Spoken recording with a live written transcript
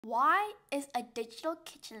Why is a digital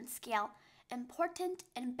kitchen scale important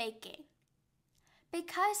in baking?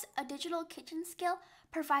 Because a digital kitchen scale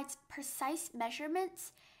provides precise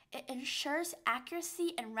measurements, it ensures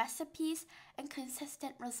accuracy in recipes and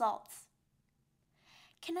consistent results.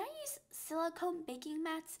 Can I use silicone baking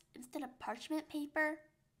mats instead of parchment paper?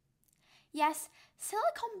 Yes,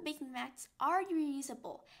 silicone baking mats are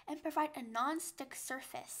reusable and provide a non-stick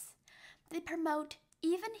surface. They promote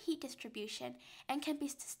even heat distribution and can be a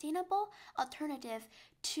sustainable alternative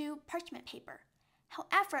to parchment paper.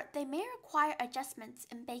 However, they may require adjustments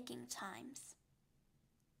in baking times.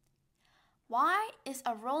 Why is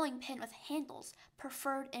a rolling pin with handles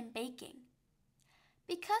preferred in baking?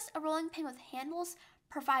 Because a rolling pin with handles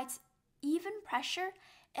provides even pressure,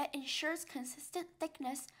 it ensures consistent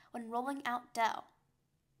thickness when rolling out dough.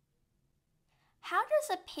 How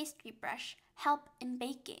does a pastry brush help in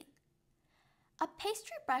baking? A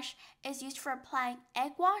pastry brush is used for applying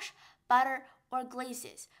egg wash, butter, or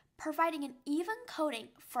glazes, providing an even coating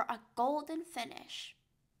for a golden finish.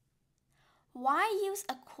 Why use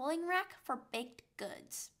a cooling rack for baked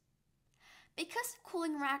goods? Because the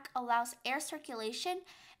cooling rack allows air circulation,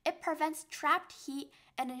 it prevents trapped heat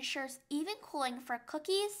and ensures even cooling for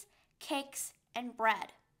cookies, cakes, and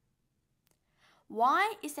bread.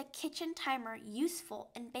 Why is a kitchen timer useful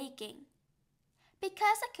in baking?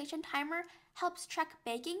 Because a kitchen timer helps track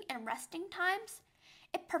baking and resting times,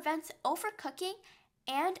 it prevents overcooking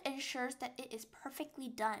and ensures that it is perfectly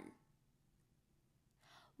done.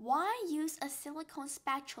 Why use a silicone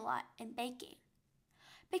spatula in baking?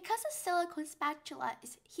 Because a silicone spatula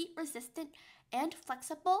is heat resistant and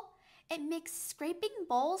flexible, it makes scraping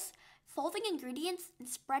bowls, folding ingredients, and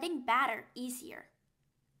spreading batter easier.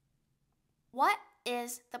 What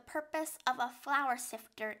is the purpose of a flour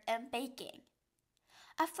sifter in baking?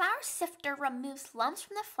 A flour sifter removes lumps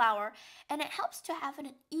from the flour and it helps to have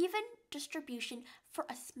an even distribution for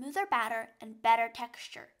a smoother batter and better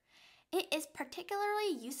texture. It is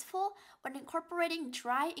particularly useful when incorporating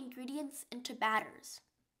dry ingredients into batters.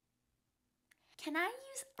 Can I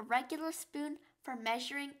use a regular spoon for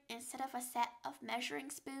measuring instead of a set of measuring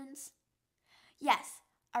spoons? Yes,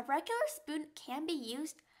 a regular spoon can be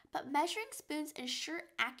used, but measuring spoons ensure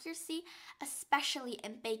accuracy, especially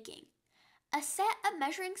in baking. A set of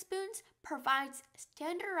measuring spoons provides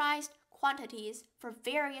standardized quantities for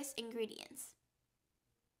various ingredients.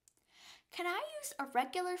 Can I use a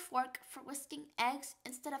regular fork for whisking eggs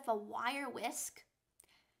instead of a wire whisk?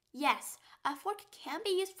 Yes, a fork can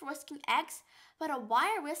be used for whisking eggs, but a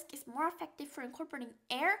wire whisk is more effective for incorporating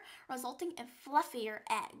air, resulting in fluffier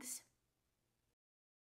eggs.